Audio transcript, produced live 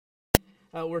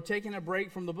We're taking a break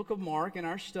from the book of Mark in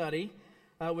our study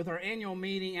with our annual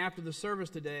meeting after the service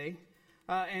today.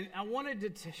 And I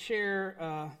wanted to share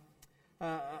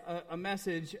a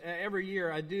message. Every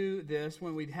year I do this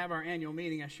when we have our annual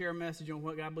meeting. I share a message on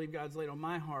what I believe God's laid on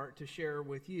my heart to share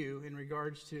with you in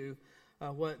regards to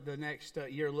what the next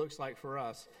year looks like for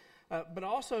us. But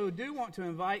also do want to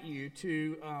invite you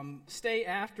to stay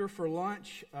after for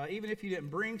lunch, even if you didn't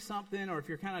bring something, or if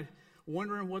you're kind of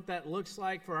wondering what that looks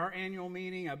like for our annual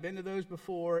meeting. I've been to those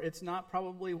before. It's not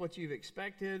probably what you've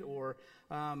expected, or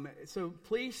so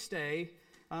please stay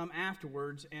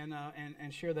afterwards and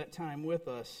share that time with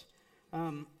us.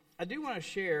 I do want to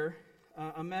share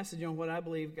a message on what I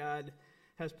believe God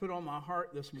has put on my heart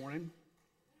this morning,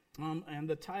 and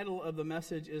the title of the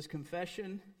message is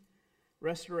Confession,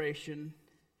 Restoration,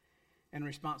 and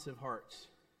Responsive Hearts.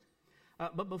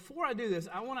 But before I do this,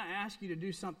 I want to ask you to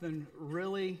do something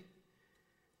really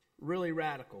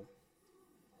radical.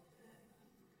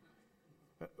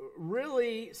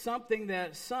 Really something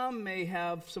that some may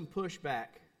have some pushback,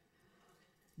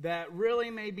 that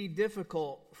really may be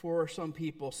difficult for some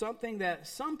people, something that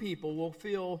some people will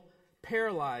feel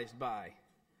paralyzed by.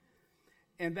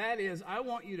 And that is, I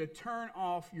want you to turn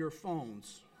off your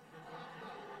phones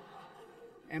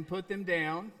and put them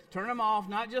down. Turn them off,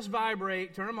 not just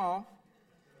vibrate, turn them off.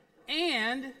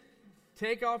 And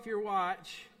take off your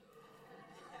watch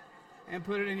and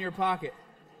put it in your pocket.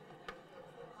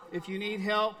 If you need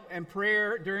help and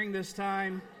prayer during this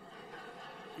time,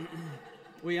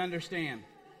 we understand.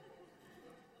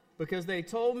 Because they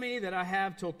told me that I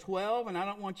have till 12, and I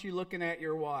don't want you looking at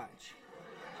your watch.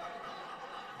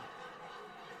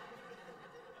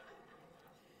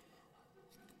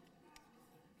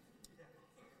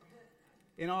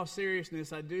 In all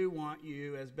seriousness, I do want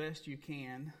you, as best you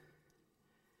can,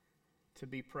 to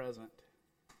be present.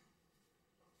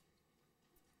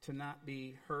 To not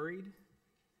be hurried,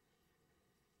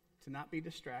 to not be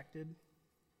distracted,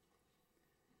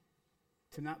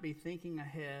 to not be thinking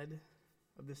ahead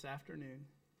of this afternoon,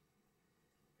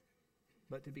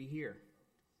 but to be here.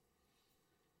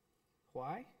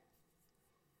 Why?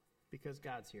 Because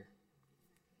God's here.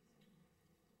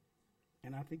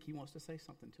 And I think He wants to say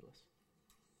something to us.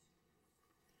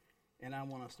 And I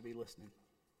want us to be listening.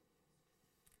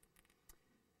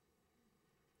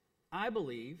 I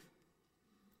believe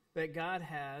that God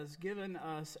has given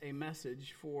us a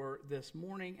message for this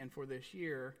morning and for this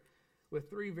year with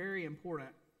three very important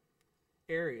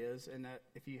areas, and that,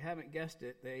 if you haven't guessed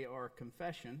it, they are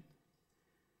confession,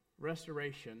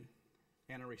 restoration,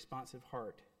 and a responsive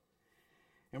heart.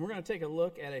 And we're going to take a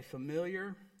look at a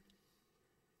familiar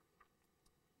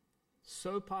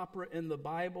soap opera in the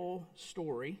Bible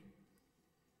story.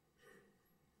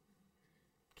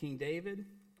 King David,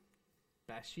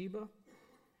 Bathsheba,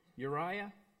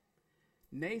 Uriah,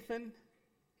 Nathan,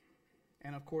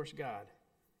 and of course God.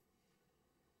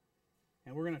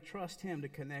 And we're going to trust Him to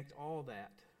connect all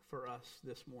that for us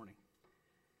this morning.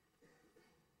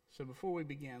 So before we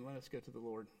begin, let us go to the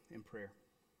Lord in prayer.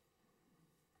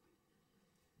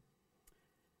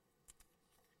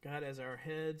 God, as our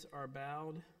heads are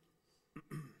bowed,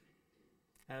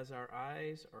 as our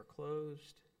eyes are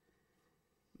closed,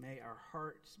 may our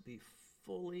hearts be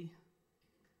fully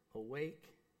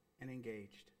awake and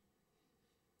engaged.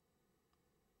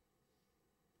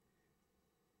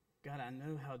 God, I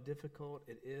know how difficult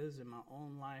it is in my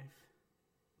own life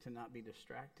to not be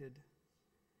distracted,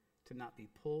 to not be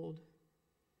pulled,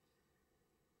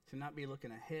 to not be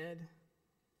looking ahead,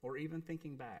 or even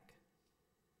thinking back.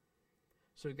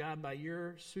 So God, by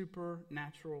your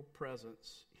supernatural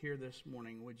presence here this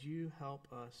morning, would you help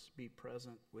us be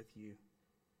present with you,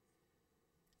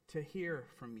 to hear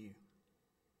from you,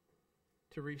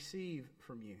 to receive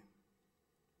from you,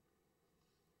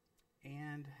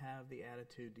 and have the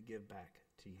attitude to give back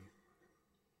to you.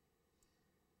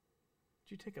 Would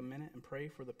you take a minute and pray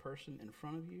for the person in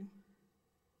front of you,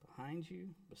 behind you,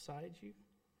 beside you,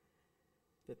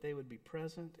 that they would be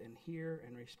present and hear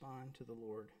and respond to the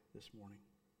Lord this morning?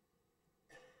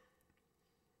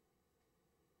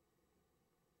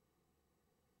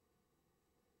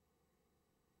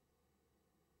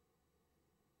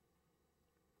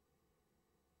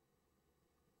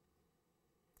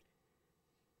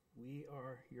 We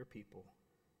are your people,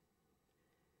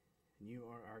 and you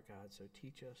are our God. So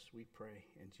teach us, we pray,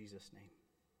 in Jesus' name.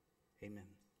 Amen.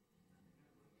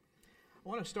 I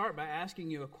want to start by asking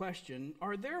you a question.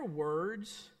 Are there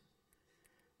words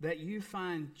that you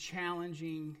find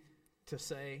challenging to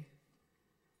say?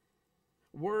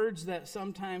 Words that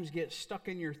sometimes get stuck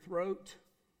in your throat?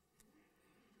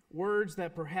 words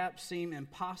that perhaps seem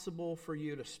impossible for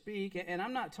you to speak. And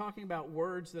I'm not talking about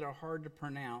words that are hard to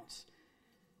pronounce.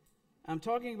 I'm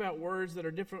talking about words that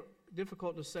are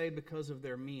difficult to say because of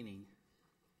their meaning.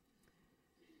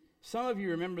 Some of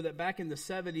you remember that back in the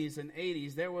 70s and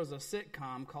 80s, there was a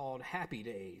sitcom called Happy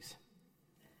Days.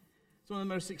 It's one of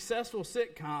the most successful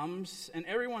sitcoms, and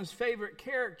everyone's favorite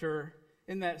character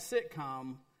in that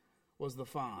sitcom was the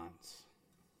Fonz,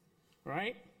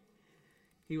 right?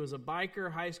 He was a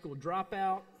biker high school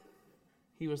dropout.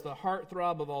 He was the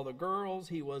heartthrob of all the girls.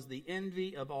 He was the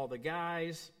envy of all the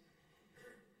guys.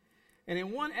 And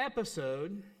in one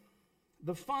episode,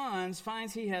 the Fonz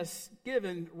finds he has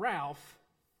given Ralph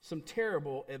some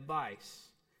terrible advice.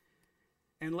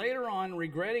 And later on,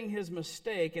 regretting his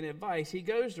mistake and advice, he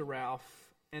goes to Ralph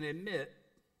and admits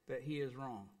that he is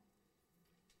wrong.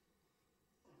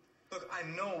 Look, I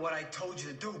know what I told you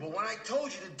to do, but when I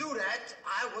told you to do that,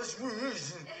 I was...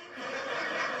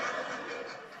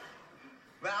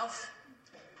 Ralph,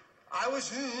 I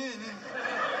was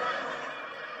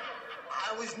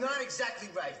not exactly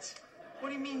right. What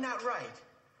do you mean not right?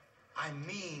 I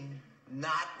mean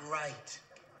not right.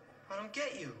 I don't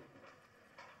get you.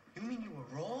 You mean you were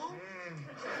wrong?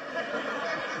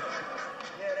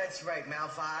 Yeah, that's right,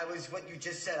 Malf. I was what you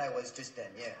just said I was just then,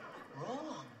 yeah.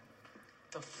 Wrong?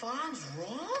 The Fonz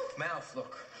wrong? Malf,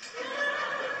 look.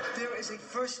 There is a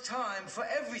first time for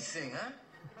everything, huh?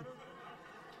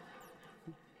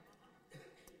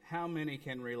 How many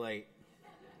can relate?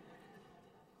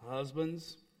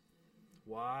 Husbands,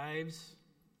 wives,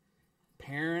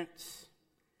 parents,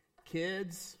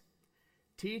 kids,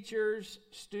 teachers,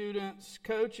 students,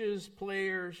 coaches,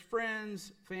 players,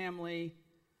 friends, family.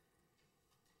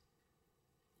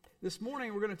 This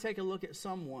morning we're going to take a look at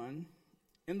someone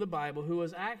in the Bible who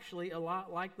was actually a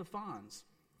lot like the Fonz.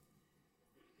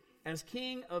 As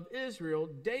king of Israel,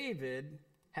 David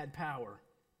had power.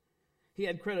 He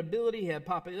had credibility, he had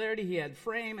popularity, he had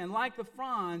fame, and like the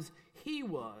Fonz, he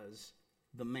was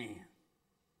the man.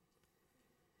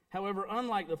 However,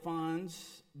 unlike the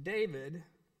Fonz, David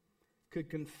could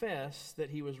confess that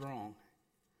he was wrong.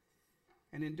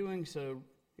 And in doing so,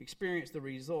 experience the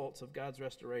results of God's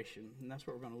restoration. And that's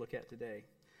what we're going to look at today.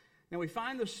 Now we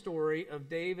find the story of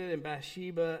David and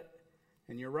Bathsheba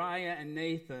and Uriah and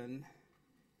Nathan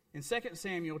in 2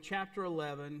 Samuel chapter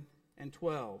 11 and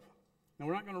 12. Now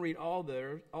we're not going to read all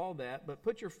that, but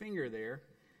put your finger there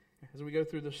as we go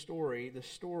through the story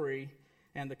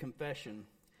and the confession.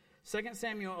 2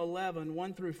 Samuel 11,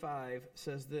 1 through 5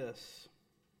 says this.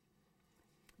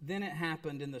 Then it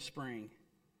happened in the spring,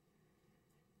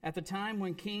 at the time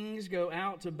when kings go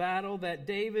out to battle, that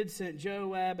David sent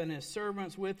Joab and his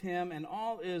servants with him and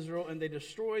all Israel, and they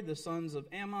destroyed the sons of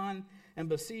Ammon and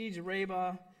besieged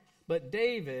Rabbah. But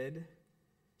David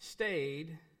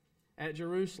stayed at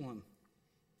Jerusalem.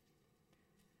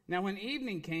 Now when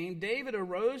evening came, David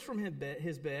arose from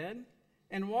his bed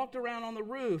and walked around on the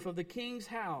roof of the king's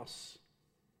house.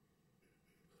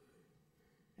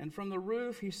 And from the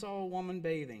roof he saw a woman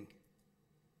bathing.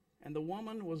 And the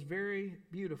woman was very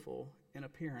beautiful in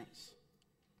appearance.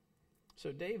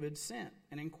 So David sent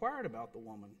and inquired about the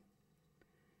woman.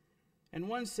 And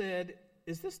one said,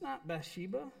 "Is this not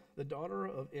Bathsheba, the daughter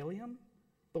of Eliam,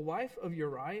 the wife of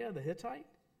Uriah the Hittite?"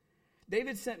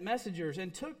 David sent messengers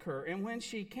and took her, and when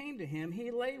she came to him, he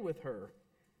lay with her.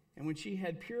 And when she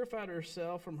had purified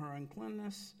herself from her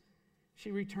uncleanness,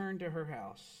 she returned to her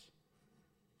house.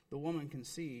 The woman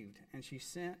conceived, and she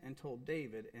sent and told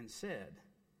David and said,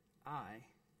 "I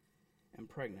am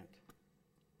pregnant."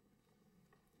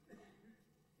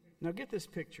 Now get this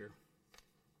picture.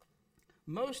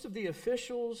 Most of the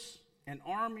officials and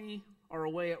army are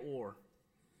away at war.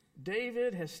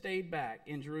 David has stayed back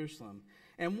in Jerusalem.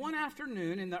 And one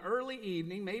afternoon in the early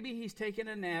evening, maybe he's taking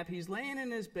a nap, he's laying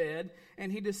in his bed,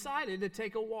 and he decided to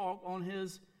take a walk on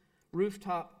his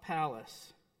rooftop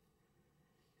palace.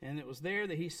 And it was there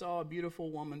that he saw a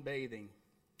beautiful woman bathing.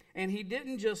 And he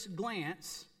didn't just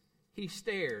glance, he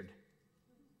stared.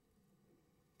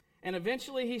 And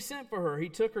eventually he sent for her. He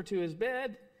took her to his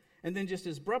bed, and then just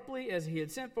as abruptly as he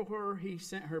had sent for her, he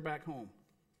sent her back home.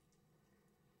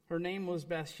 Her name was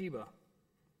Bathsheba.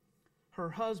 Her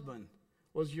husband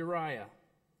was Uriah.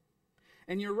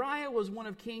 And Uriah was one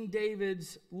of King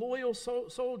David's loyal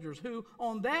soldiers who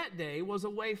on that day was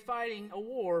away fighting a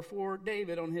war for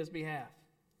David on his behalf.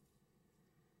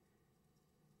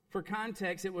 For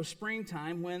context, it was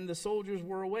springtime when the soldiers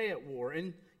were away at war,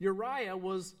 and Uriah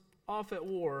was off at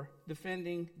war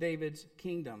defending David's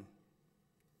kingdom.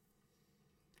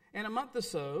 And a month or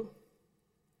so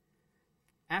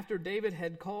after David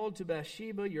had called to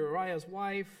Bathsheba, Uriah's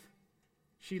wife,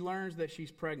 she learns that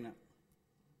she's pregnant.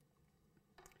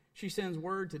 She sends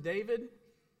word to David,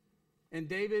 and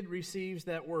David receives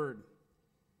that word.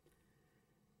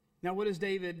 Now, what is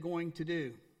David going to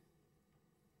do?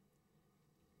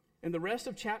 In the rest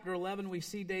of chapter 11, we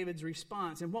see David's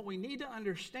response. And what we need to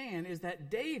understand is that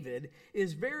David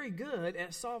is very good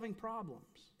at solving problems.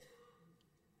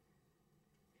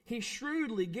 He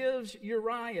shrewdly gives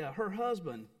Uriah, her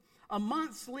husband, a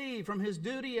month's leave from his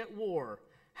duty at war.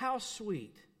 How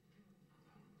sweet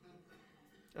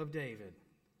of David.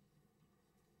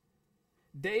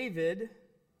 David,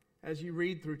 as you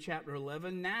read through chapter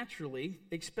 11, naturally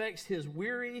expects his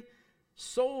weary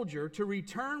soldier to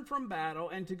return from battle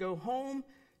and to go home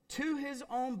to his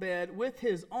own bed with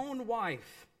his own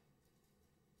wife.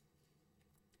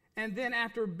 And then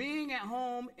after being at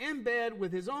home in bed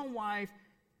with his own wife,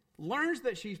 learns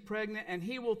that she's pregnant and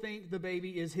he will think the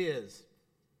baby is his.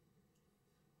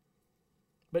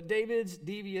 But David's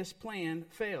devious plan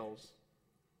fails.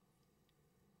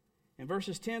 In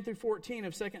verses 10 through 14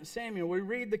 of 2 Samuel, we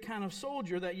read the kind of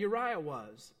soldier that Uriah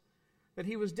was. That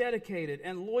he was dedicated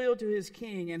and loyal to his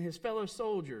king and his fellow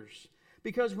soldiers.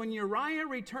 Because when Uriah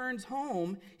returns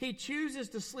home, he chooses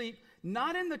to sleep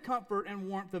not in the comfort and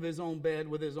warmth of his own bed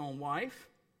with his own wife,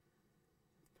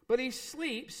 but he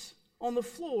sleeps on the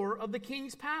floor of the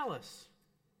king's palace.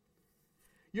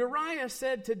 Uriah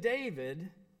said to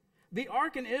David, "The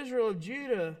ark and Israel of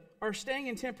Judah are staying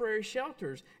in temporary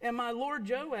shelters, and my lord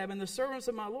Joab and the servants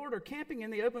of my lord are camping in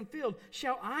the open field.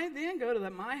 Shall I then go to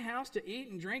my house to eat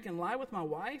and drink and lie with my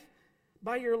wife?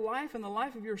 By your life and the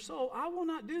life of your soul, I will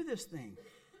not do this thing."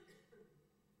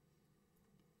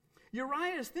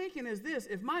 Uriah's thinking is this: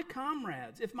 if my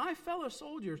comrades, if my fellow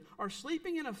soldiers are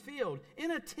sleeping in a field, in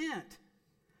a tent,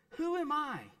 who am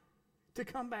I to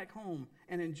come back home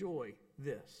and enjoy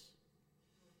this?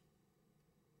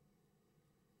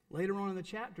 Later on in the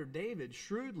chapter, David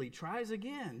shrewdly tries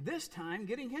again, this time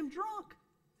getting him drunk.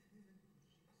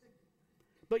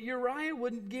 But Uriah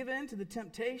wouldn't give in to the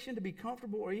temptation to be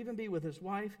comfortable or even be with his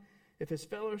wife if his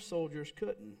fellow soldiers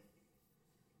couldn't.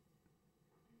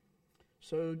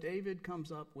 So David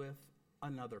comes up with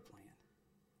another plan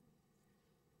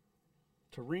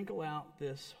to wrinkle out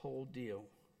this whole deal.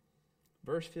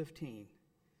 Verse 15,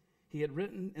 he had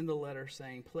written in the letter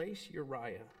saying, "Place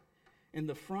Uriah in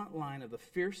the front line of the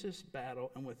fiercest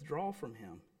battle and withdraw from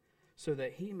him so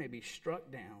that he may be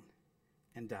struck down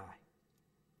and die."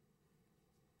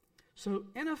 So,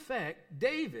 in effect,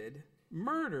 David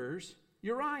murders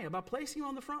Uriah by placing him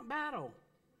on the front battle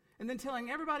and then telling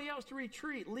everybody else to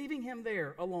retreat, leaving him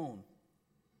there alone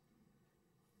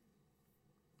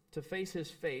to face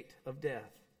his fate of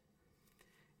death.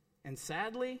 And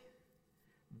sadly,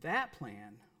 that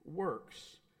plan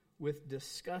works with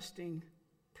disgusting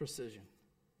precision.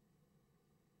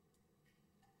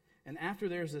 And after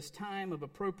there's this time of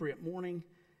appropriate mourning,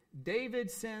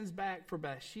 David sends back for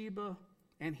Bathsheba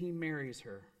and he marries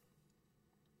her.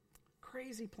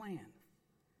 Crazy plan.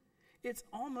 It's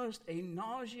almost a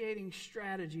nauseating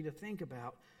strategy to think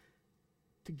about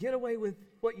to get away with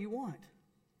what you want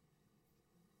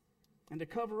and to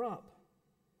cover up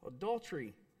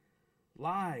adultery,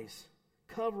 lies,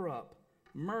 cover up,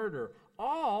 murder,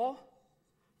 all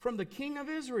from the king of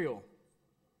Israel.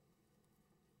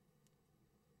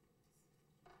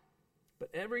 But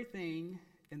everything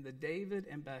in the David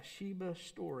and Bathsheba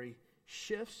story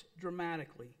shifts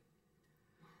dramatically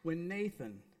when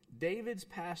Nathan, David's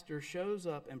pastor, shows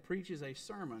up and preaches a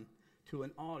sermon to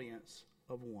an audience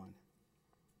of one.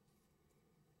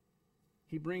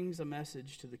 He brings a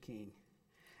message to the king.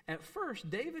 At first,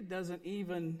 David doesn't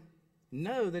even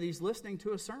know that he's listening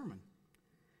to a sermon.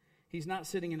 He's not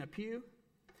sitting in a pew.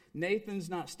 Nathan's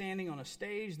not standing on a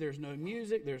stage. There's no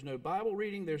music. There's no Bible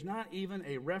reading. There's not even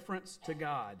a reference to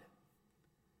God.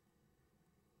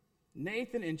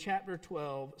 Nathan in chapter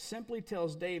 12 simply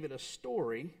tells David a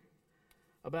story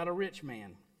about a rich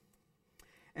man.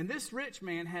 And this rich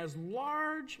man has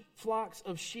large flocks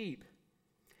of sheep.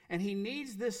 And he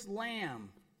needs this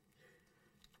lamb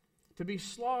to be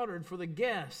slaughtered for the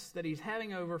guests that he's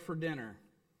having over for dinner.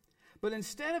 But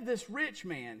instead of this rich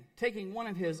man taking one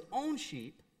of his own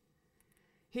sheep,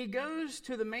 he goes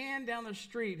to the man down the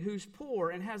street who's poor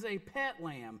and has a pet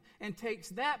lamb and takes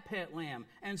that pet lamb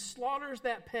and slaughters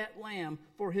that pet lamb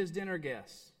for his dinner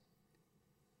guests.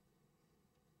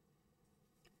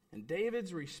 And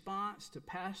David's response to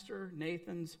Pastor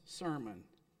Nathan's sermon,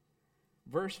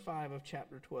 verse 5 of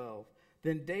chapter 12,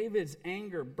 "Then David's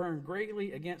anger burned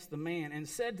greatly against the man and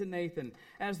said to Nathan,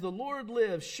 'As the Lord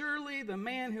lives, surely the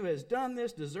man who has done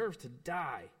this deserves to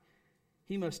die.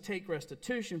 He must take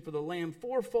restitution for the lamb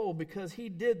fourfold because he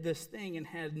did this thing and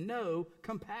had no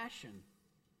compassion.'"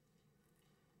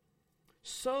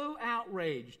 so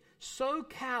outraged, so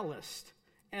calloused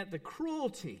at the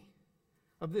cruelty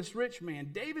of this rich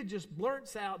man, David just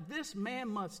blurts out, "This man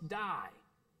must die."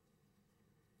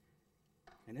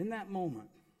 And in that moment,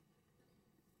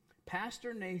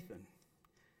 Pastor Nathan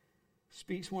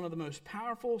speaks one of the most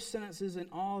powerful sentences in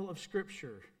all of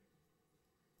Scripture.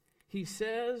 He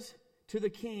says to the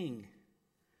king,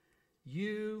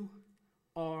 "You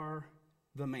are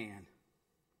the man."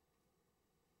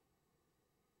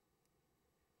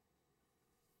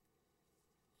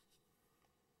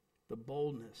 The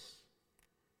boldness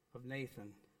of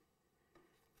Nathan.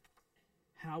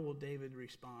 How will David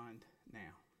respond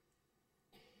now?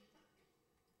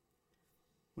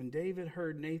 When David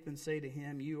heard Nathan say to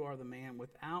him, "You are the man,"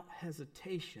 without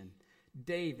hesitation,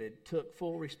 David took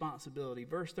full responsibility.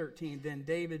 Verse 13, then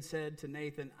David said to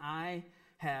Nathan, "I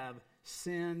have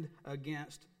sinned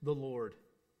against the Lord."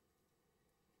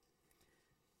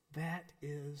 That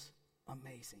is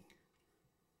amazing.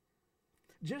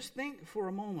 Just think for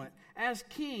a moment. As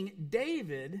king,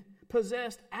 David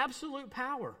possessed absolute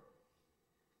power.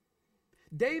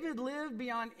 David lived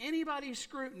beyond anybody's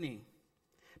scrutiny,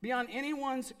 beyond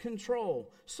anyone's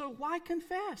control. So why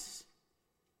confess?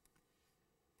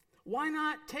 Why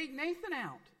not take Nathan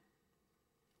out?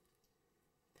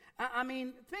 I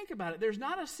mean, think about it. There's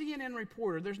not a CNN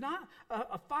reporter. There's not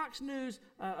a Fox News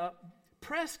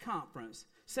press conference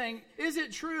saying, "Is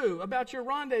it true about your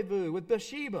rendezvous with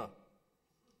Bathsheba?"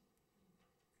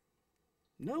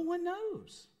 No one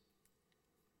knows.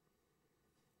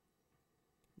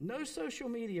 No social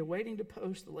media waiting to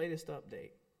post the latest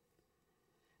update.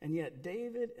 And yet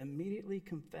David immediately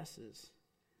confesses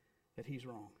that he's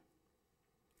wrong.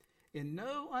 In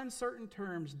no uncertain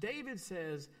terms, David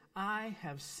says, "I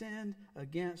have sinned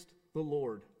against the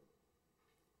Lord."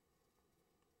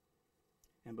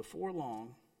 And before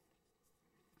long,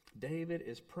 David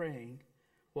is praying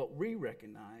what we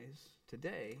recognize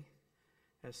today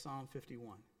as Psalm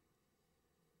 51.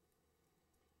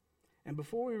 And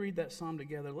before we read that psalm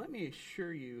together, let me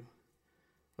assure you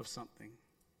of something.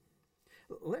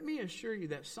 Let me assure you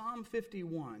that Psalm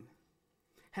 51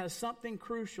 has something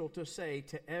crucial to say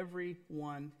to every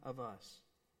one of us.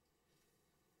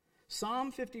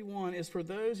 Psalm 51 is for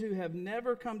those who have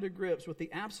never come to grips with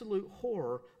the absolute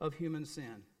horror of human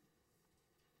sin.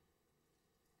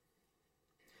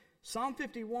 Psalm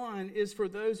 51 is for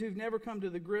those who've never come to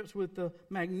the grips with the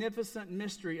magnificent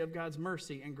mystery of God's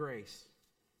mercy and grace.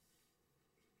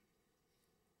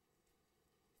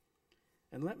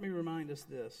 And let me remind us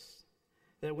this,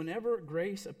 that whenever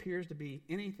grace appears to be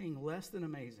anything less than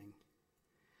amazing,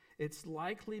 it's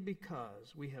likely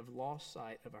because we have lost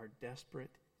sight of our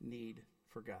desperate need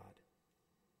for God.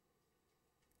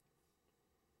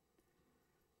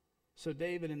 So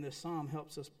David in this psalm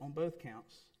helps us on both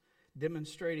counts,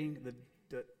 demonstrating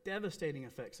the devastating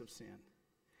effects of sin,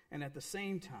 and at the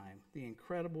same time, the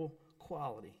incredible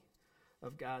quality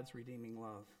of God's redeeming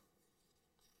love.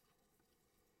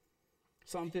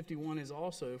 Psalm 51 is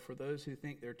also for those who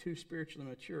think they're too spiritually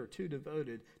mature, too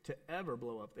devoted to ever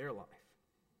blow up their life.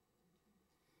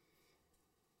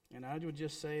 And I would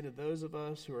just say to those of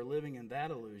us who are living in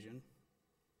that illusion,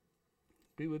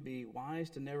 we would be wise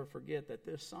to never forget that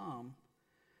this psalm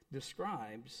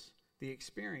describes the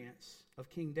experience of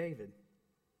King David,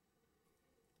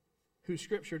 who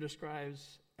Scripture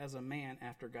describes as a man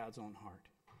after God's own heart.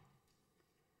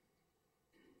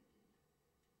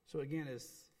 So again,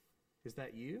 is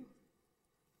that you?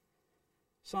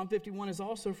 Psalm 51 is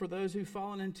also for those who've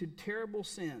fallen into terrible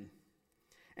sin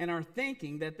and are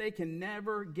thinking that they can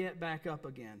never get back up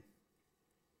again.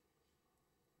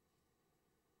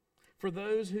 For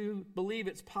those who believe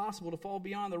it's possible to fall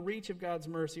beyond the reach of God's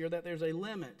mercy, or that there's a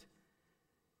limit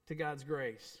to God's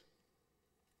grace.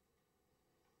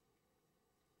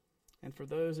 And for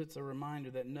those, it's a reminder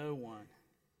that no one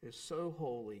is so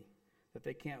holy that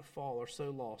they can't fall, or so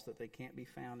lost that they can't be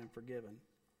found and forgiven.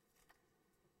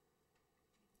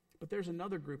 But there's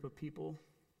another group of people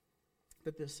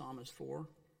that this psalm is for.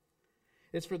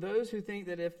 It's for those who think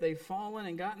that if they've fallen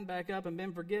and gotten back up and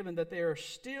been forgiven, that they are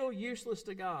still useless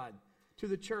to God, to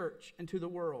the church, and to the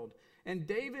world. And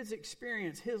David's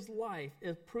experience, his life,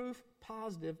 is proof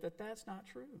positive that that's not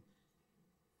true.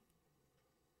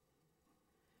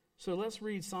 So let's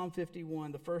read Psalm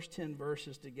 51, the first 10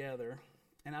 verses together.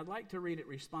 And I'd like to read it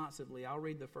responsively. I'll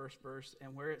read the first verse,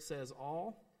 and where it says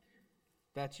all,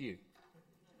 that's you.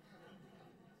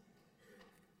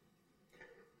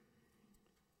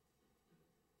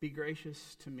 Be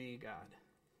gracious to me, God,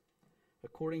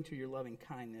 according to your loving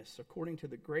kindness, according to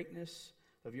the greatness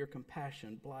of your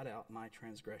compassion, blot out my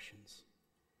transgressions.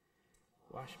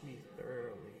 Wash me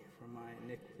thoroughly from my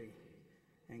iniquity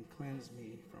and cleanse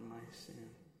me from my sin.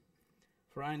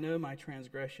 For I know my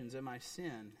transgressions, and my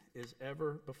sin is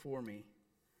ever before me.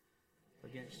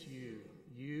 Against you,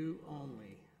 you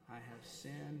only, I have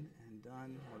sinned and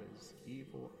done what is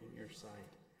evil in your sight,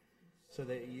 so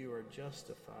that you are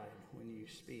justified when you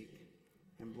speak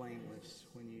and blameless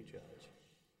when you judge.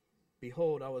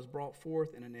 Behold, I was brought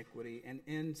forth in iniquity, and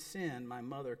in sin my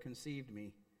mother conceived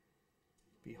me.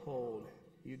 Behold,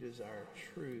 you desire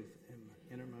truth in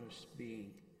my innermost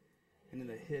being, and in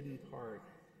the hidden part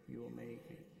you will make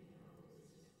me.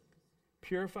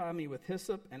 Purify me with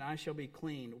hyssop, and I shall be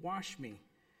clean. Wash me,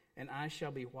 and I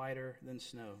shall be whiter than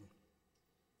snow.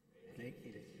 Make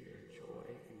me to hear joy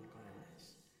and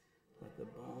gladness. Let the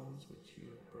bones which you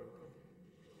have broken.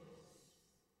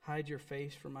 Hide your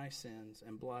face from my sins,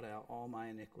 and blot out all my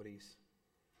iniquities.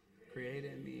 Create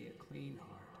in me a clean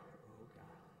heart, O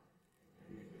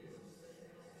God.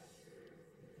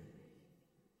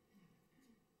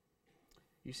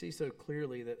 You see so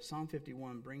clearly that Psalm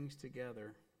 51 brings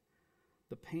together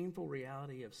the painful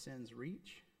reality of sin's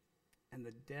reach and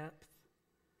the depth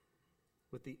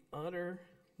with the utter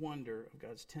wonder of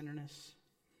God's tenderness,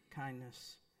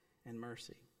 kindness, and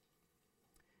mercy.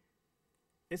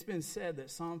 It's been said that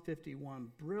Psalm 51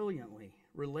 brilliantly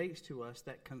relates to us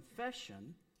that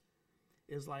confession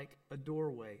is like a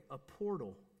doorway, a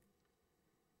portal.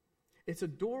 It's a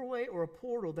doorway or a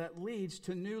portal that leads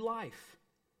to new life,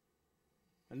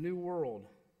 a new world.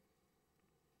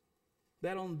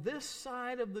 That on this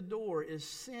side of the door is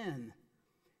sin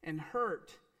and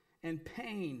hurt and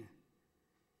pain.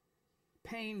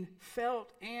 Pain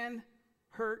felt and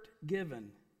hurt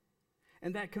given.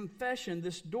 And that confession,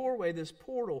 this doorway, this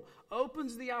portal,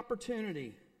 opens the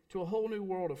opportunity to a whole new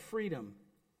world of freedom,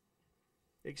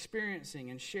 experiencing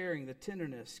and sharing the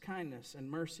tenderness, kindness, and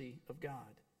mercy of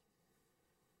God.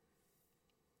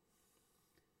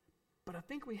 But I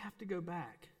think we have to go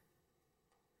back.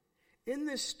 In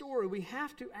this story, we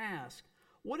have to ask,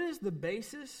 what is the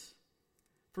basis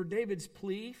for David's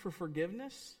plea for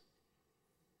forgiveness?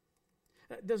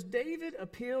 Does David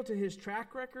appeal to his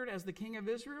track record as the king of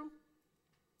Israel?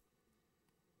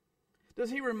 Does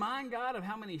he remind God of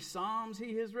how many psalms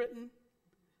he has written?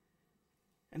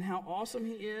 And how awesome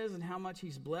he is and how much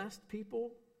he's blessed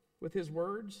people with his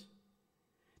words?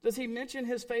 Does he mention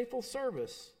his faithful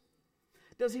service?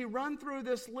 Does he run through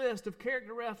this list of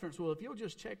character reference? Well, if you'll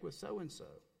just check with so-and-so,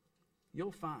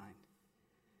 you'll find.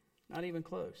 Not even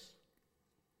close.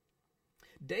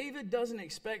 David doesn't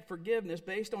expect forgiveness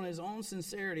based on his own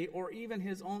sincerity or even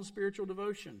his own spiritual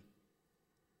devotion.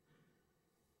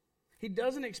 He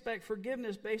doesn't expect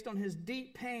forgiveness based on his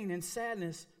deep pain and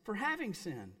sadness for having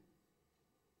sinned.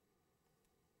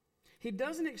 He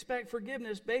doesn't expect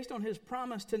forgiveness based on his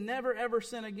promise to never ever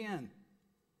sin again,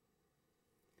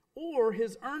 or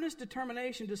his earnest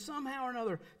determination to somehow or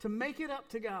another to make it up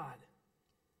to God.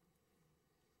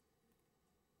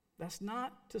 That's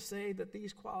not to say that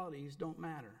these qualities don't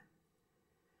matter.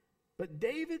 But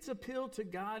David's appeal to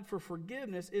God for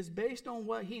forgiveness is based on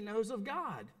what he knows of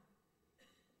God.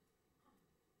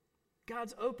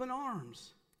 God's open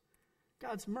arms,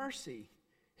 God's mercy,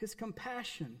 his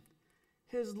compassion,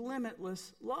 his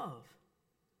limitless love.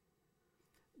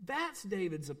 That's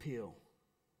David's appeal.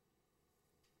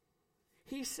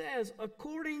 He says,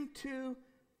 according to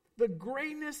the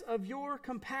greatness of your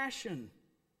compassion,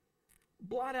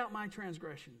 blot out my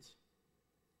transgressions.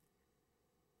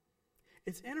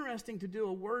 It's interesting to do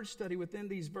a word study within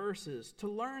these verses to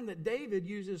learn that David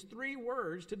uses 3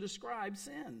 words to describe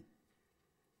sin.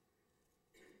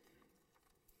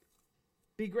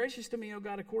 Be gracious to me, O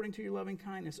God, according to your loving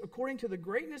kindness. According to the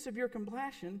greatness of your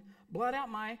compassion, blot out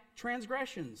my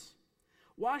transgressions.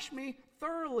 Wash me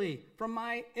thoroughly from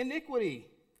my iniquity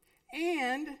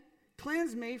and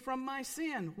cleanse me from my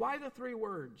sin. Why the 3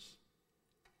 words?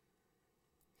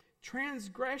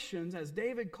 Transgressions, as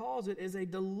David calls it, is a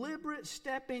deliberate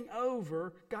stepping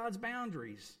over God's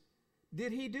boundaries.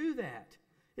 Did he do that?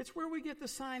 It's where we get the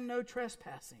sign, no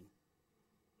trespassing.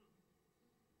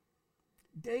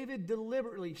 David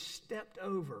deliberately stepped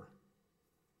over,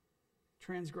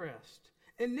 transgressed.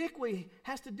 Iniquity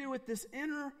has to do with this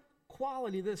inner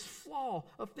quality, this flaw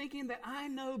of thinking that I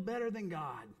know better than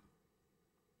God.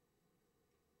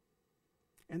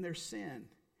 And there's sin.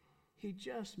 He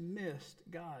just missed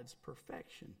God's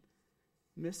perfection,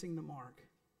 missing the mark.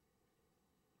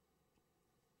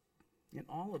 In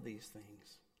all of these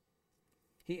things,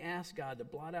 he asked God to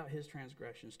blot out his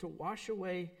transgressions, to wash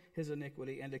away his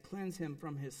iniquity, and to cleanse him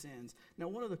from his sins. Now,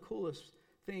 one of the coolest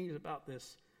things about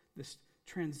this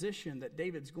transition that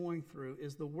David's going through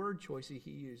is the word choice he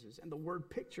uses and the word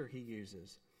picture he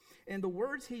uses. And the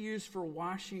words he used for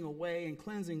washing away and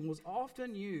cleansing was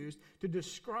often used to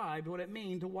describe what it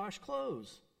meant to wash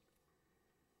clothes.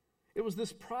 It was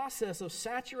this process of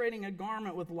saturating a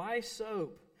garment with lye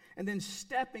soap and then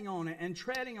stepping on it and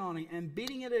treading on it and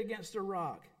beating it against a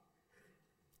rock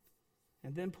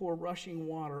and then pour rushing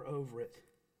water over it.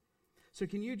 So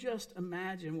can you just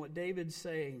imagine what David's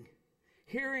saying?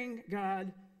 Hearing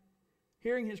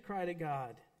his cry to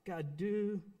God, God,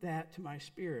 do that to my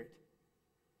spirit.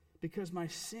 Because my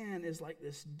sin is like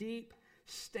this deep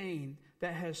stain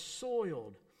that has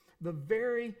soiled the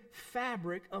very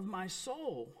fabric of my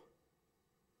soul.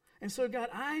 And so, God,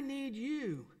 I need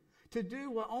you to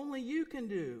do what only you can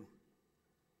do.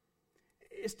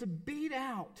 It's to beat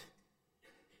out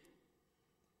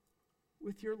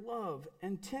with your love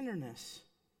and tenderness,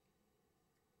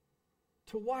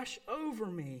 to wash over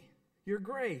me your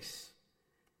grace,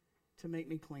 to make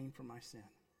me clean from my sin.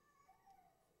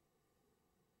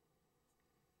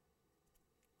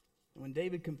 When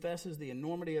David confesses the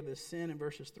enormity of his sin in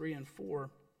verses 3 and 4,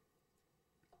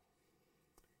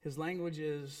 his language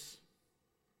is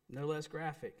no less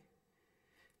graphic.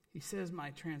 He says,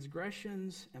 my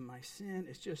transgressions and my sin,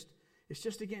 it's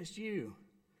just against you.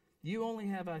 You only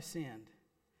have I sinned.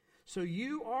 So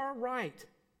you are right,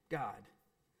 God,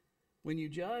 when you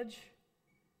judge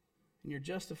and you're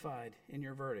justified in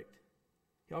your verdict.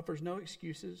 He offers no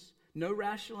excuses, no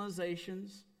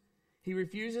rationalizations. He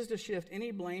refuses to shift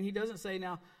any blame. He doesn't say,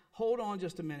 now, hold on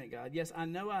just a minute, God. Yes, I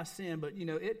know I sinned, but,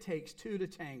 it takes two to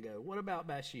tango. What about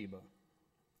Bathsheba?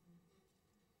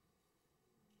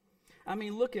 I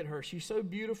mean, look at her. She's so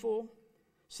beautiful,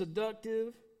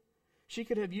 seductive. She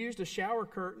could have used a shower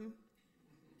curtain.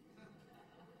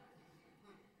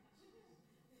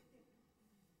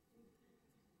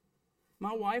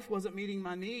 My wife wasn't meeting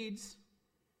my needs.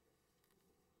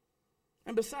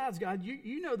 And besides, God,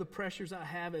 you know the pressures I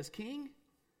have as king.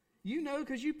 You know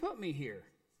because you put me here.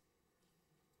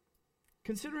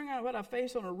 Considering what I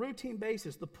face on a routine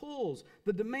basis, the pulls,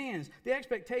 the demands, the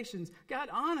expectations, God,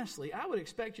 honestly, I would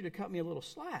expect you to cut me a little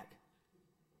slack.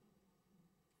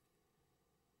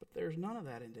 But there's none of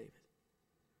that in David.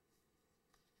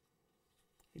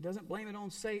 He doesn't blame it on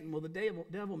Satan. Well, the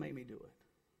devil made me do it.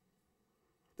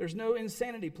 There's no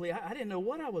insanity plea. I didn't know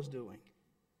what I was doing.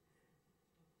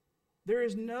 There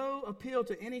is no appeal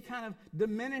to any kind of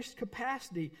diminished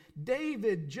capacity.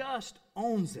 David just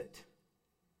owns it.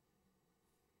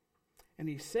 And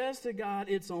he says to God,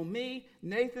 it's on me.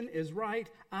 Nathan is right.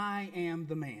 I am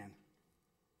the man.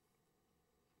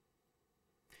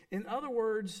 In other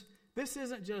words, this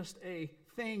isn't just a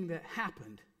thing that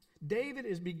happened. David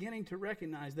is beginning to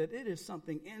recognize that it is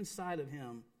something inside of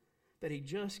him that he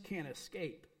just can't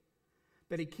escape,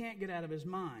 that he can't get out of his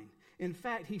mind. In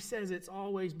fact, he says it's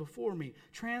always before me,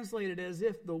 translated as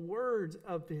if the words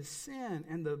of his sin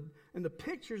and the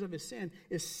pictures of his sin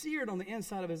is seared on the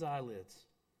inside of his eyelids.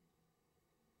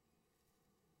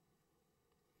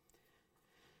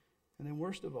 And then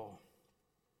worst of all,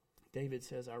 David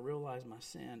says, I realize my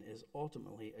sin is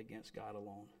ultimately against God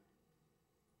alone.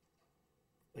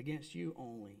 Against you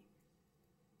only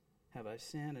have I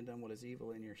sinned and done what is evil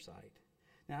in your sight.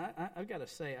 Now, I've got to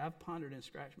say, I've pondered and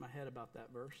scratched my head about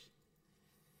that verse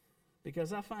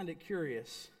because I find it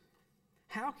curious.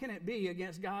 How can it be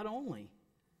against God only?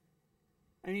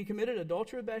 I mean, he committed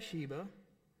adultery with Bathsheba,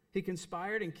 he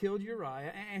conspired and killed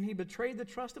Uriah, and he betrayed the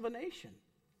trust of a nation.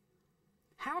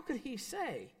 How could he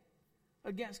say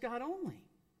against God only?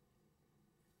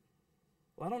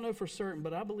 Well, I don't know for certain,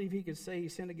 but I believe he could say he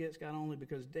sinned against God only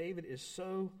because David is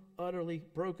so utterly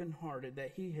brokenhearted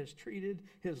that he has treated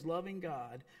his loving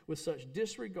God with such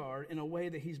disregard in a way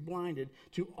that he's blinded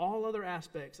to all other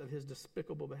aspects of his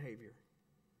despicable behavior.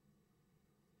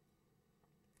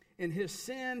 In his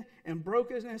sin and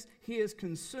brokenness, he is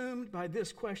consumed by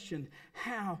this question: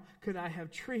 how could I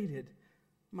have treated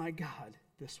my God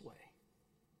this way?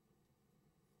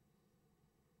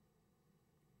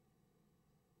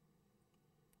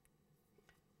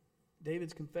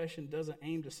 David's confession doesn't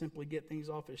aim to simply get things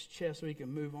off his chest so he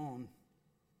can move on.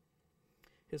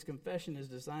 His confession is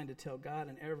designed to tell God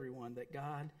and everyone that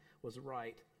God was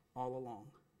right all along.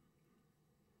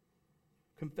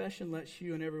 Confession lets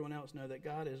you and everyone else know that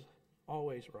God is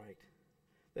always right,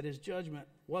 that his judgment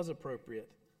was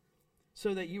appropriate,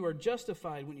 so that you are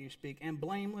justified when you speak and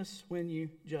blameless when you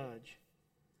judge.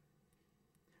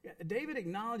 David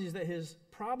acknowledges that his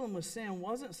problem with sin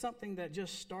wasn't something that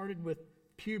just started with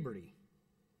puberty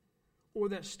or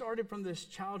that started from this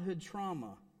childhood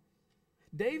trauma.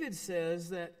 David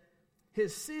says that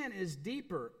his sin is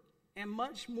deeper and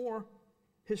much more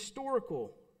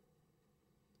historical,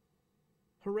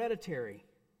 hereditary.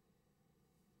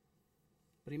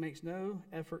 but he makes no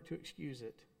effort to excuse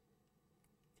it.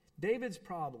 David's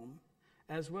problem,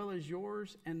 as well as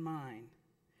yours and mine,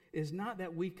 is not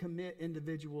that we commit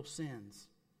individual sins.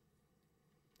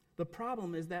 The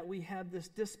problem is that we have this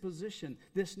disposition,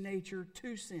 this nature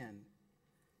to sin.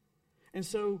 And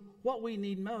so what we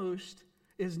need most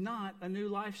is not a new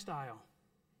lifestyle.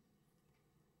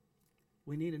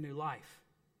 We need a new life.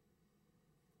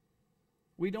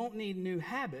 We don't need new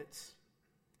habits.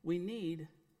 We need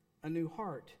a new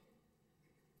heart.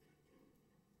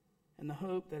 And the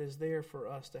hope that is there for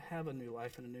us to have a new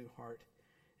life and a new heart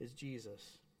is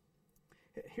Jesus.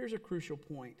 Here's a crucial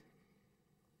point.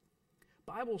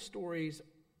 Bible stories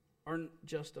aren't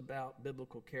just about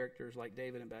biblical characters like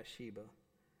David and Bathsheba.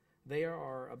 They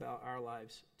are about our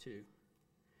lives too.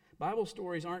 Bible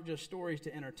stories aren't just stories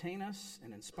to entertain us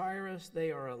and inspire us.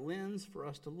 They are a lens for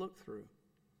us to look through.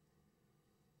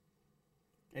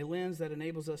 A lens that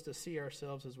enables us to see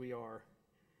ourselves as we are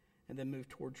and then move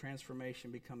toward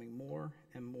transformation, becoming more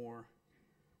and more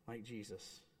like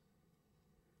Jesus.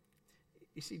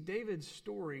 You see, David's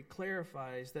story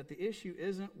clarifies that the issue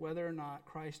isn't whether or not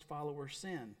Christ followers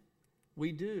sin.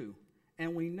 We do,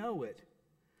 and we know it.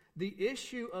 The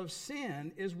issue of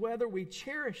sin is whether we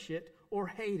cherish it or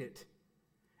hate it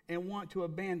and want to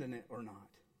abandon it or not.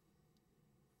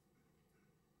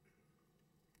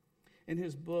 In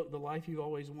his book, The Life You've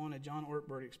Always Wanted, John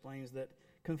Ortberg explains that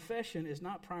confession is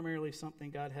not primarily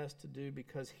something God has to do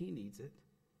because he needs it.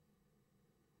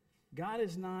 God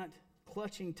is not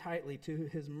clutching tightly to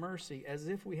his mercy as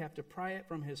if we have to pry it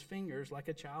from his fingers like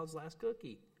a child's last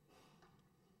cookie.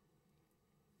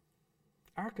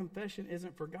 Our confession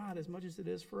isn't for God as much as it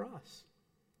is for us.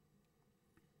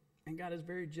 And God is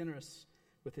very generous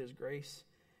with his grace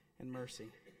and mercy.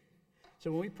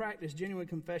 So when we practice genuine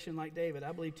confession like David,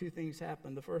 I believe two things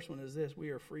happen. The first one is this: we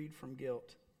are freed from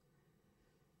guilt.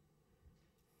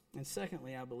 And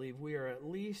secondly, I believe we are at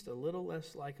least a little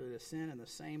less likely to sin in the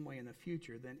same way in the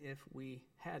future than if we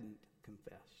hadn't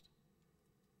confessed.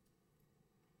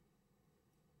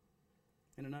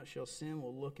 In a nutshell, sin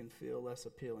will look and feel less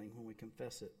appealing when we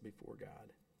confess it before God.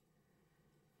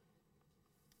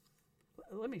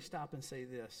 Let me stop and say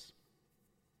this.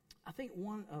 I think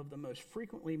one of the most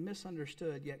frequently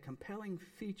misunderstood yet compelling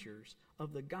features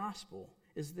of the gospel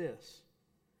is this: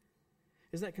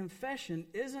 is that confession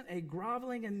isn't a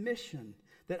groveling admission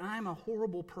that I'm a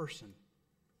horrible person.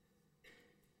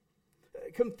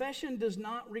 Confession does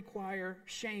not require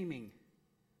shaming,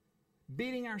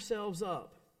 beating ourselves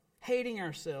up, hating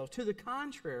ourselves. To the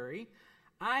contrary,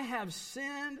 I have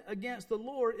sinned against the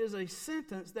Lord is a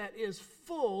sentence that is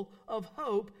full of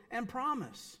hope and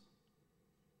promise.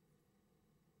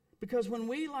 Because when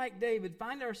we, like David,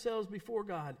 find ourselves before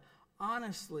God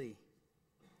honestly,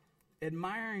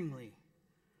 admiringly,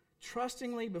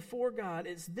 trustingly before God,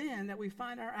 it's then that we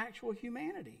find our actual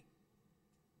humanity.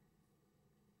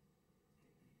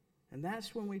 And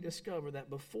that's when we discover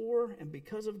that before and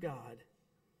because of God,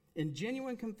 in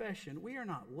genuine confession, we are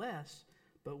not less,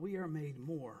 but we are made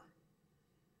more.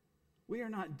 We are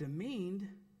not demeaned,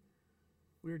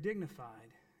 we are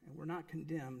dignified, and we're not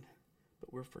condemned,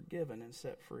 but we're forgiven and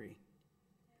set free.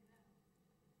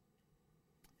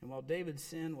 And while David's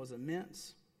sin was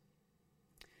immense,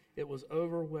 it was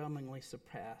overwhelmingly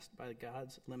surpassed by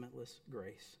God's limitless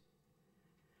grace.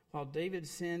 While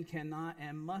David's sin cannot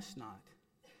and must not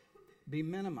be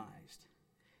minimized,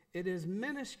 it is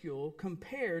minuscule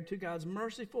compared to God's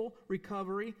merciful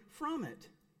recovery from it.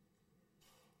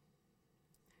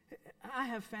 I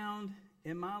have found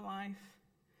in my life,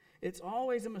 it's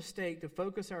always a mistake to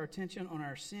focus our attention on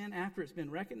our sin after it's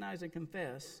been recognized and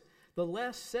confessed. The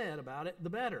less said about it, the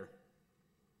better.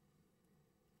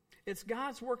 It's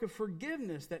God's work of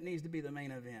forgiveness that needs to be the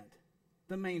main event,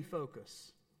 the main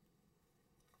focus,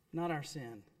 not our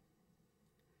sin.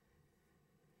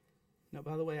 Now,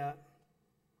 by the way,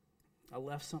 I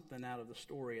left something out of the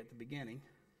story at the beginning.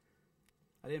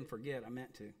 I didn't forget, I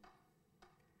meant to.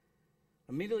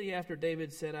 Immediately after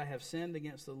David said, I have sinned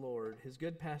against the Lord, his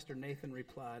good pastor Nathan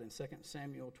replied in 2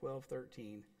 Samuel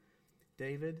 12:13,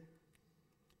 David,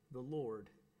 the Lord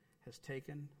has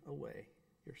taken away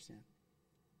your sin.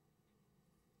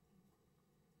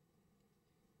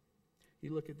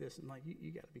 You look at this and like,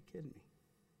 you got to be kidding me.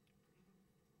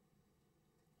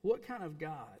 What kind of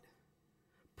God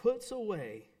puts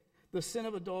away the sin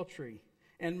of adultery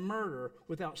and murder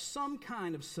without some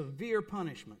kind of severe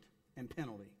punishment and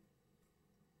penalty?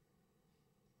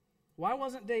 Why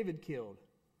wasn't David killed?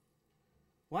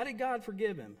 Why did God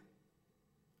forgive him?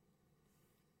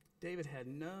 David had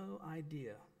no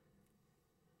idea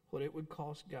what it would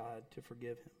cost God to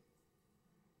forgive him.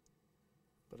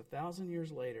 But 1,000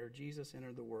 years later, Jesus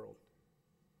entered the world.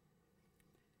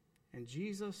 And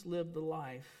Jesus lived the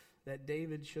life that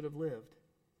David should have lived.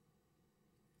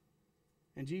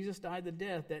 And Jesus died the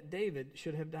death that David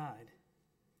should have died.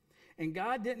 And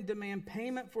God didn't demand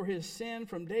payment for his sin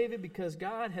from David because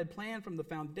God had planned from the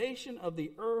foundation of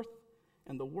the earth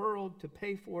and the world to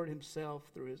pay for it himself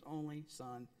through his only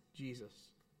Son, Jesus.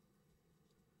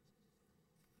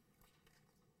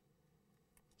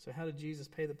 So how did Jesus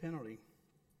pay the penalty?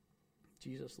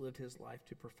 Jesus lived his life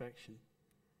to perfection.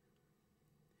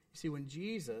 You see, when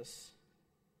Jesus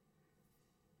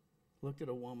looked at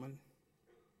a woman,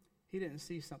 he didn't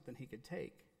see something he could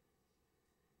take.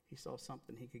 He saw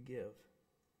something he could give.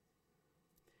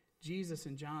 Jesus,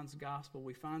 in John's gospel,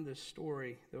 we find this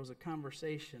story. There was a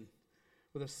conversation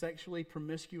with a sexually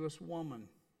promiscuous woman.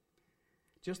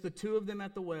 Just the two of them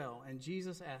at the well, and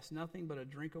Jesus asked nothing but a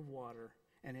drink of water,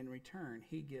 and in return,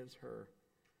 he gives her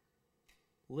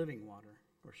living water,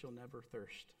 or she'll never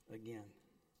thirst again.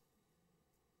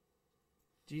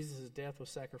 Jesus' death was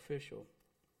sacrificial.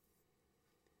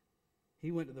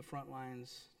 He went to the front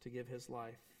lines to give his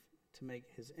life, to make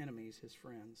his enemies his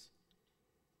friends.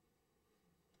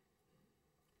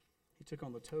 He took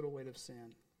on the total weight of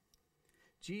sin.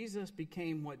 Jesus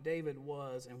became what David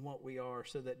was and what we are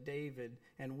so that David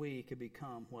and we could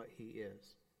become what he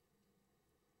is.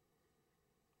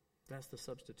 That's the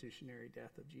substitutionary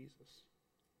death of Jesus.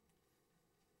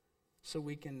 So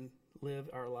we can live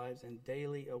our lives in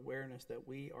daily awareness that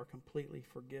we are completely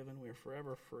forgiven, we are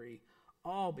forever free,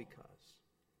 all because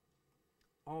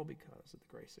of the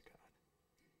grace of God.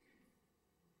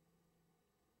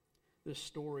 This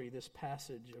story, this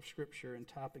passage of Scripture and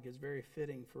topic is very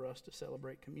fitting for us to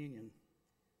celebrate communion.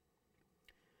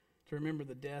 To remember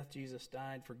the death Jesus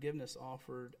died, forgiveness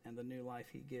offered, and the new life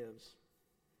he gives.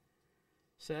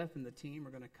 Seth and the team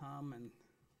are going to come and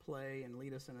play and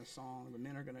lead us in a song. The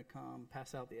men are going to come,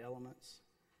 pass out the elements.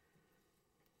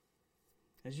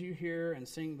 As you hear and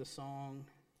sing the song,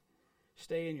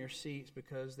 stay in your seats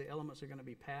because the elements are going to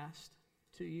be passed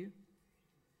to you.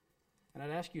 And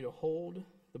I'd ask you to hold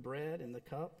the bread and the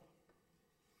cup.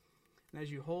 And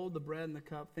as you hold the bread and the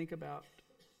cup, think about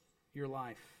your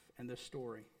life and this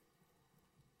story.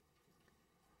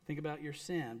 Think about your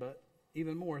sin, but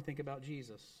even more, think about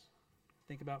Jesus.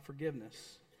 Think about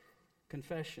forgiveness,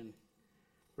 confession,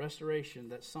 restoration,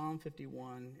 that Psalm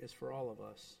 51 is for all of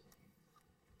us.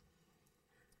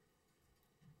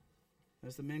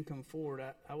 As the men come forward,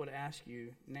 I would ask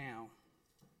you now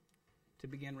to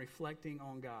begin reflecting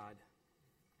on God.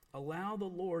 Allow the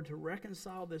Lord to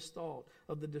reconcile this thought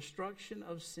of the destruction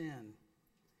of sin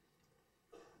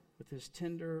with his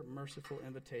tender, merciful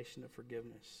invitation of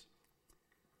forgiveness.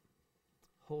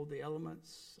 Hold the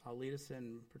elements. I'll lead us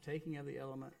in partaking of the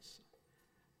elements,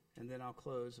 and then I'll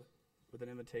close with an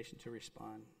invitation to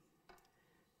respond.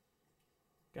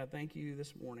 God, thank you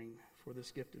this morning for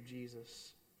this gift of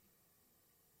Jesus.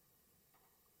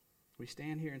 We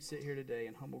stand here and sit here today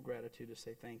in humble gratitude to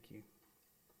say thank you.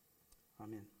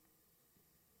 Amen.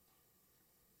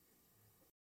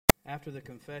 After the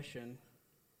confession,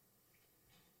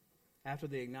 after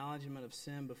the acknowledgement of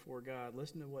sin before God,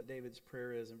 listen to what David's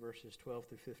prayer is in verses 12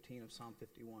 through 15 of Psalm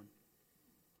 51.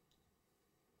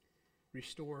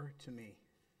 Restore to me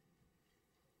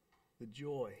the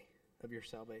joy of your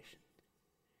salvation,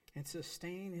 and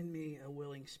sustain in me a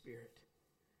willing spirit.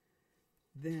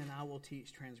 Then I will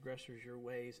teach transgressors your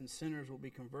ways, and sinners will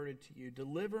be converted to you.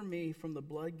 Deliver me from the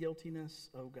blood guiltiness,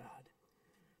 O God,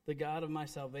 the God of my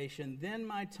salvation. Then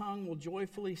my tongue will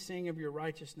joyfully sing of your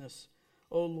righteousness.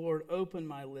 O Lord, open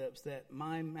my lips that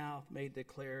my mouth may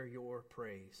declare your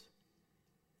praise.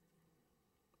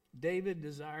 David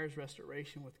desires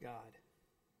restoration with God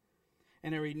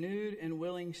and a renewed and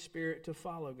willing spirit to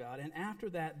follow God. And after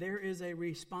that, there is a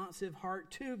responsive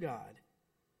heart to God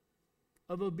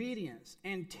of obedience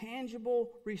and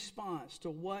tangible response to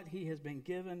what he has been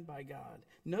given by God.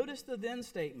 Notice the then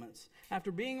statements.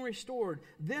 After being restored,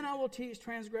 then I will teach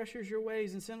transgressors your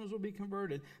ways and sinners will be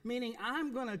converted. Meaning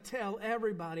I'm going to tell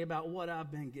everybody about what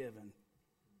I've been given.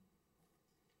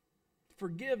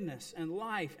 Forgiveness and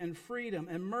life and freedom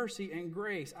and mercy and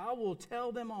grace. I will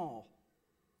tell them all.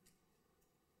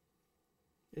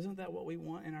 Isn't that what we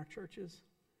want in our churches?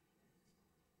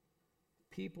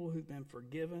 People who've been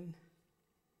forgiven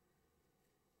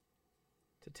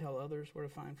to tell others where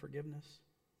to find forgiveness.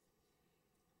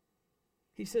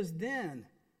 He says, then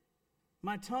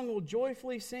my tongue will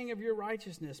joyfully sing of your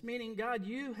righteousness, meaning, God,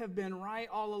 you have been right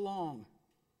all along.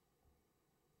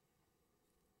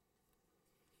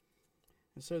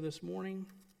 And so this morning,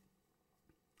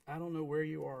 I don't know where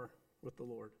you are with the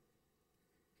Lord.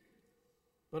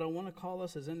 But I want to call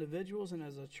us as individuals and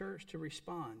as a church to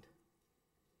respond.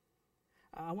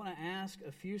 I want to ask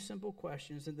a few simple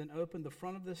questions and then open the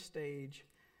front of this stage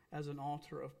as an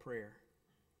altar of prayer.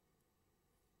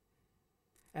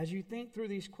 As you think through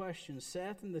these questions,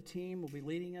 Seth and the team will be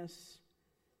leading us,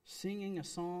 singing a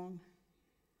song,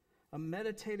 a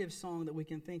meditative song that we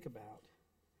can think about.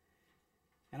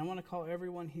 And I want to call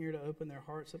everyone here to open their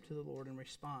hearts up to the Lord and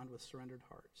respond with surrendered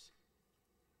hearts.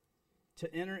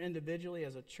 To enter individually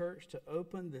as a church, to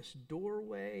open this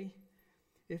doorway,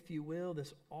 if you will,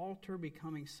 this altar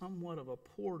becoming somewhat of a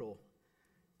portal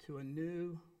to a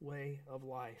new way of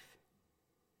life.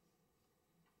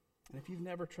 And if you've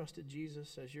never trusted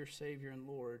Jesus as your Savior and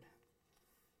Lord,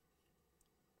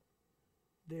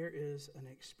 there is an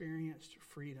experienced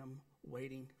freedom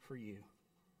waiting for you.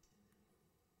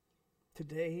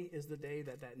 Today is the day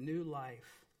that new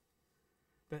life,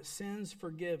 that sins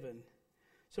forgiven.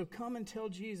 So come and tell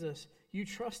Jesus you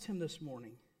trust him this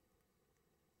morning.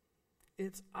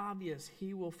 It's obvious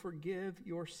he will forgive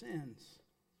your sins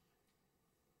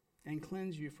and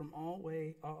cleanse you from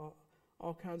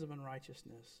all kinds of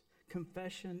unrighteousness.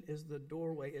 Confession is the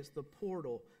doorway, it's the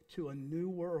portal to a new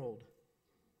world,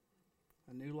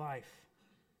 a new life.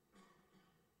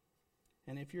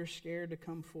 And if you're scared to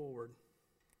come forward,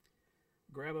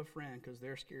 grab a friend because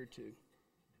they're scared too.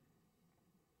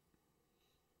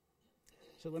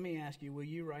 So let me ask you, will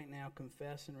you right now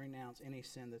confess and renounce any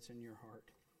sin that's in your heart?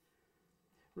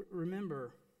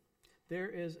 Remember, there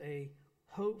is a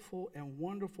hopeful and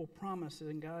wonderful promise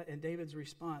in God and David's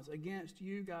response. Against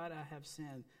you, God, I have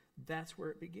sinned. That's where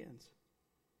it begins.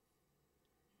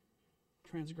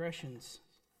 Transgressions.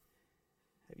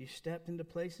 Have you stepped into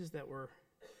places that were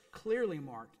clearly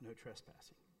marked no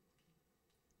trespassing?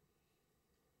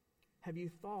 Have you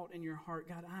thought in your heart,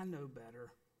 God, I know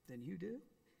better than you do?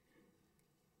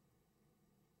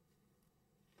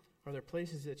 Are there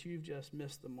places that you've just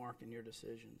missed the mark in your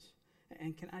decisions?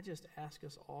 And can I just ask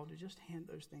us all to just hand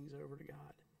those things over to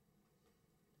God?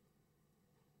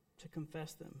 To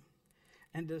confess them.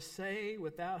 And to say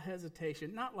without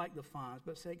hesitation, not like the Fonz,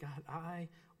 but say, God, I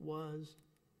was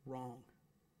wrong.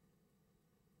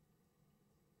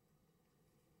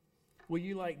 Will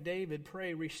you, like David,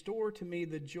 pray, restore to me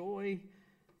the joy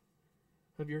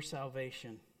of your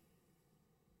salvation?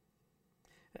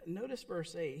 Notice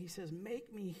verse 8. He says,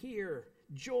 make me hear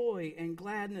joy and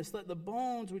gladness. Let the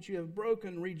bones which you have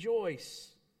broken rejoice.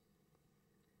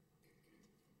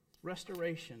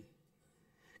 Restoration.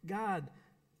 God,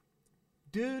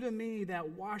 do to me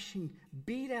that washing.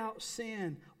 Beat out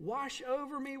sin. Wash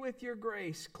over me with your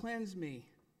grace. Cleanse me.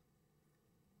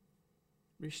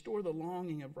 Restore the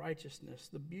longing of righteousness,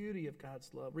 the beauty of God's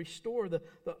love. Restore the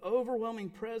overwhelming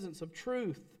presence of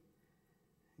truth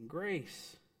and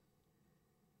grace.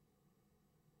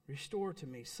 Restore to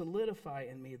me, solidify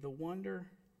in me the wonder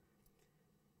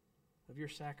of your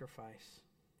sacrifice,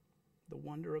 the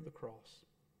wonder of the cross.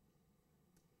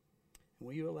 And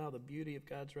will you allow the beauty of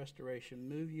God's restoration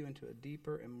move you into a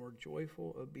deeper and more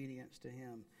joyful obedience to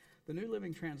him? The New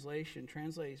Living Translation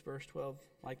translates verse 12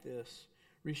 like this: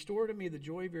 restore to me the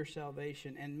joy of your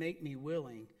salvation and make me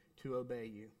willing to obey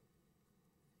you.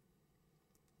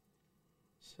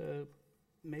 So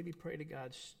maybe pray to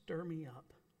God, stir me up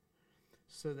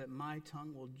so that my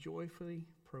tongue will joyfully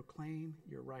proclaim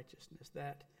your righteousness,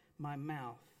 that my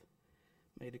mouth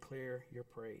may declare your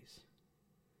praise.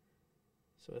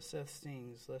 So as Seth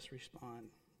sings, let's respond.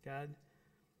 God,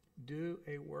 do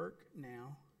a work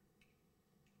now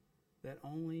that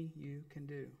only you can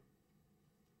do.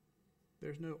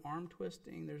 There's no arm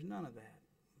twisting. There's none of that.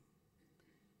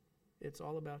 It's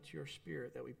all about your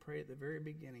Spirit that we pray at the very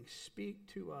beginning. Speak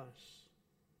to us,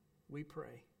 we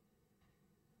pray.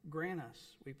 Grant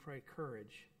us, we pray,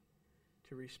 courage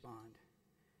to respond.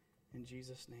 In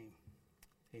Jesus' name,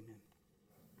 amen.